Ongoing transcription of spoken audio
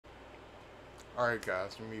Alright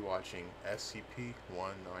guys, we're going to be watching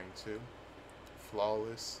SCP-192,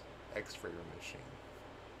 Flawless X-Ray Machine.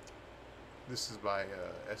 This is by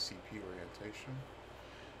SCP Orientation.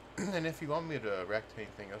 And if you want me to react to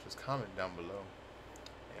anything else, just comment down below.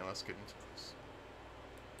 And let's get into this.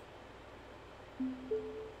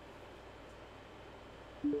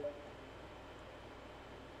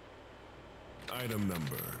 Item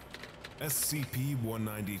number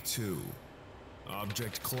SCP-192.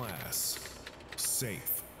 Object class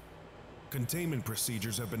Safe. Containment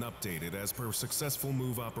procedures have been updated as per successful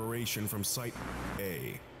move operation from Site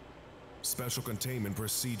A. Special containment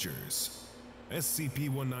procedures.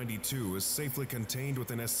 SCP-192 is safely contained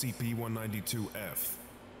within SCP-192-F.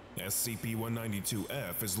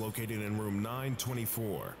 SCP-192-F is located in Room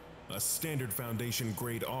 924, a standard Foundation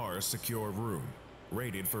Grade R secure room,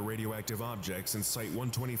 rated for radioactive objects in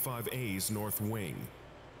Site-125A's North Wing.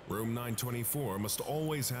 Room 924 must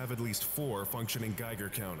always have at least 4 functioning Geiger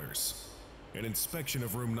counters. An inspection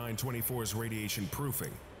of Room 924's radiation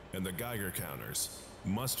proofing and the Geiger counters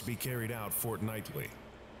must be carried out fortnightly.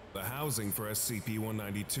 The housing for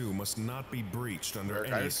SCP-192 must not be breached under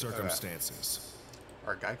any circumstances.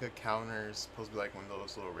 Are Geiger counters supposed to be like one of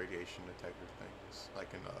those little radiation detector things,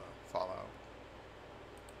 like in Fallout?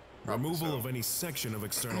 Removal of any section of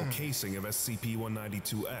external casing of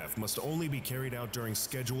SCP-192-F must only be carried out during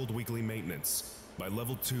scheduled weekly maintenance by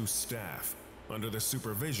Level 2 staff, under the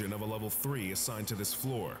supervision of a Level 3 assigned to this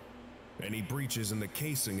floor. Any breaches in the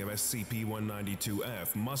casing of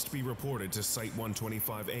SCP-192-F must be reported to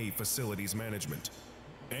Site-125A Facilities Management.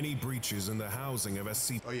 Any breaches in the housing of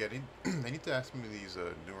SCP... Oh yeah, they need to ask me these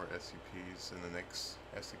newer SCPs in the next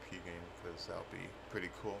SCP game, because that'll be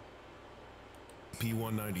pretty cool.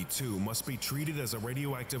 SCP-192 must be treated as a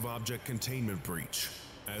radioactive object containment breach,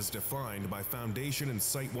 as defined by Foundation and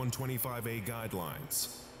Site-125A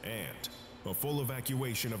guidelines, and a full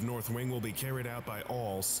evacuation of North Wing will be carried out by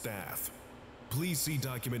all staff. Please see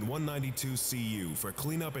Document 192-CU for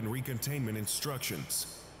cleanup and recontainment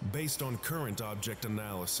instructions based on current object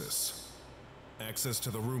analysis. Access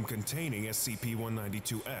to the room containing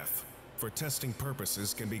SCP-192-F for testing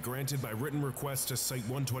purposes can be granted by written request to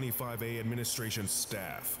Site-125A administration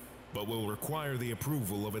staff, but will require the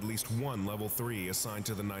approval of at least one Level 3 assigned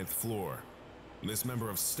to the 9th floor. This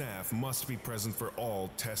member of staff must be present for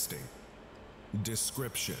all testing.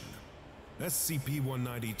 Description: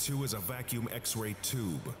 SCP-192 is a vacuum X-ray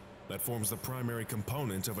tube that forms the primary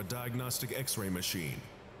component of a diagnostic X-ray machine,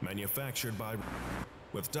 manufactured by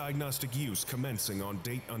with diagnostic use commencing on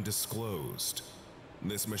date undisclosed.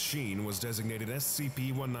 This machine was designated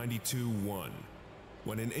SCP-192-1.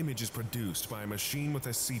 When an image is produced by a machine with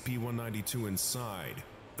SCP-192 inside,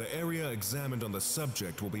 the area examined on the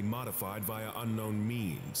subject will be modified via unknown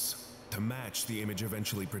means to match the image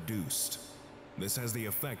eventually produced. This has the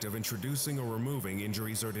effect of introducing or removing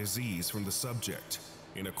injuries or disease from the subject,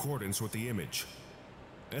 in accordance with the image.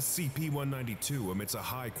 SCP-192 emits a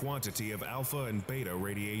high quantity of alpha and beta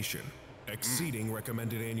radiation, exceeding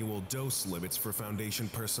recommended annual dose limits for Foundation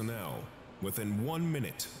personnel within 1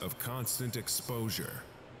 minute of constant exposure.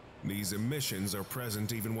 These emissions are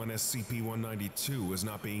present even when SCP-192 is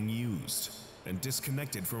not being used and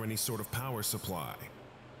disconnected from any sort of power supply.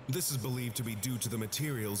 This is believed to be due to the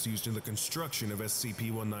materials used in the construction of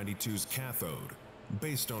SCP-192's cathode,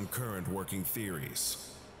 based on current working theories.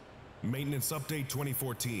 Maintenance Update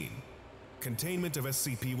 2014. Containment of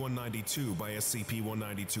SCP-192 by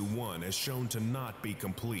SCP-192-1 has shown to not be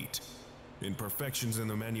complete. Imperfections in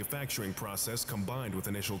the manufacturing process combined with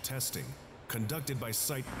initial testing conducted by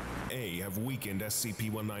Site A have weakened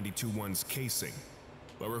SCP-192-1's casing.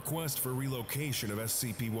 A request for relocation of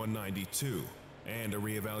SCP-192 and a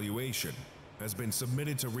re-evaluation has been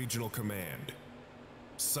submitted to Regional Command.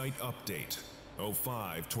 Site Update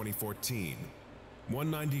 05-2014.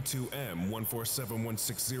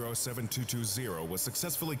 192-M-14716072220 was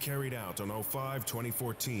successfully carried out on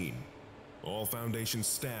 05-2014. All Foundation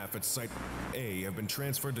staff at Site A have been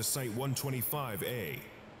transferred to Site-125A,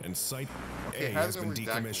 and Site A has been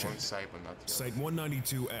decommissioned.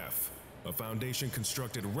 Site-192-F, a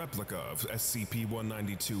Foundation-constructed replica of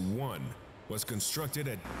SCP-192-1, was constructed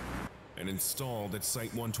at and installed at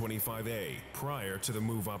Site-125A prior to the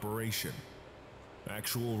move operation.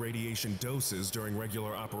 Actual radiation doses during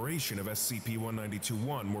regular operation of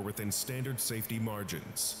SCP-192-1 were within standard safety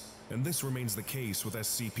margins, and this remains the case with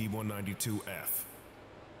SCP-192-F.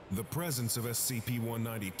 The presence of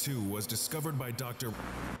SCP-192 was discovered by Dr.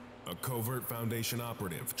 a covert Foundation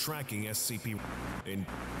operative tracking SCP in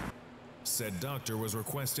Said doctor was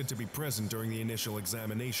requested to be present during the initial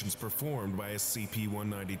examinations performed by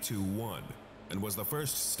SCP-192-1 and was the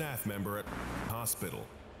first staff member at the hospital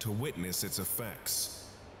to witness its effects.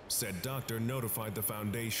 Said doctor notified the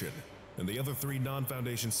Foundation, and the other 3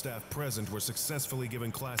 non-Foundation staff present were successfully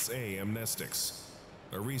given Class A amnestics.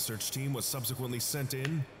 A research team was subsequently sent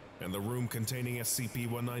in, and the room containing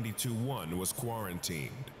SCP-192-1 was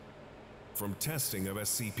quarantined. From testing of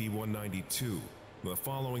SCP-192, the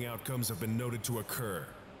following outcomes have been noted to occur,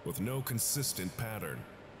 with no consistent pattern.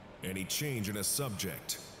 Any change in a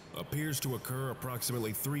subject appears to occur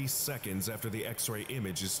approximately 3 seconds after the X-ray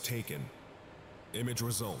image is taken. Image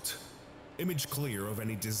result: image clear of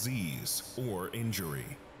any disease or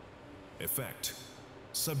injury. Effect: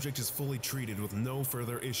 subject is fully treated with no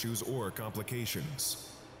further issues or complications.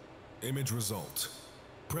 Image result: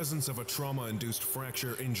 presence of a trauma-induced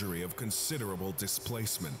fracture injury of considerable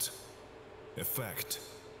displacement. Effect: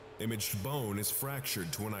 imaged bone is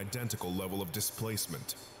fractured to an identical level of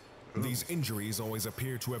displacement. These injuries always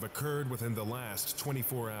appear to have occurred within the last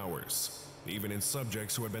 24 hours, even in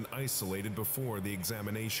subjects who had been isolated before the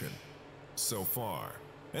examination. So far,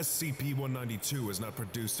 SCP-192 has not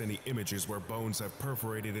produced any images where bones have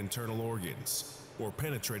perforated internal organs or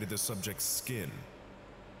penetrated the subject's skin.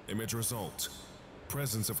 Image result: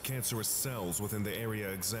 presence of cancerous cells within the area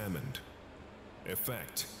examined.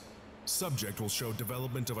 Effect: subject will show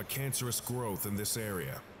development of a cancerous growth in this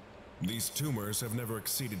area. These tumors have never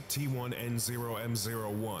exceeded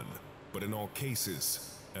T1N0M01, but in all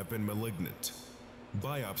cases have been malignant.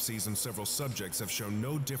 Biopsies in several subjects have shown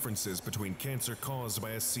no differences between cancer caused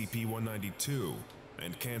by SCP-192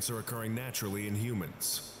 and cancer occurring naturally in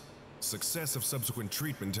humans. Success of subsequent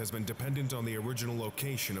treatment has been dependent on the original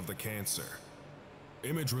location of the cancer.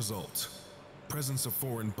 Image result: presence of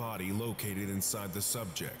foreign body located inside the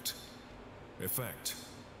subject. Effect: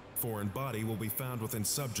 foreign body will be found within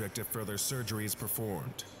subject if further surgery is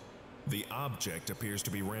performed. The object appears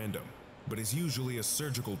to be random, but is usually a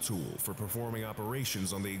surgical tool for performing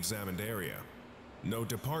operations on the examined area. No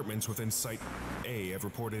departments within Site A have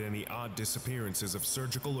reported any odd disappearances of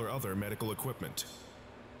surgical or other medical equipment.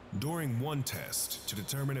 During one test, to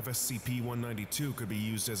determine if SCP-192 could be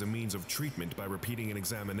used as a means of treatment by repeating an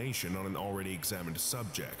examination on an already examined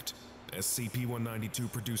subject,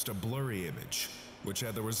 SCP-192 produced a blurry image, which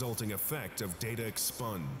had the resulting effect of data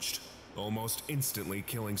expunged, almost instantly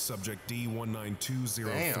killing subject D19203.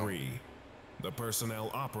 Damn. The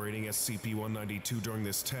personnel operating SCP-192 during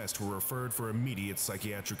this test were referred for immediate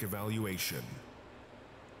psychiatric evaluation.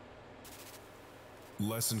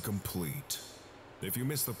 Lesson complete. If you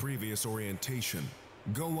missed the previous orientation,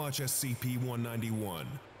 go watch SCP-191.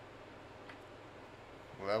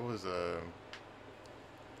 Well, that was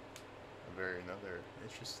another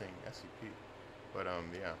interesting SCP. But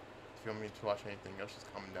yeah, if you want me to watch anything else,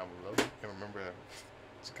 just comment down below. And remember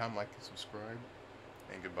to comment, like, and subscribe.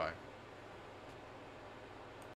 And goodbye.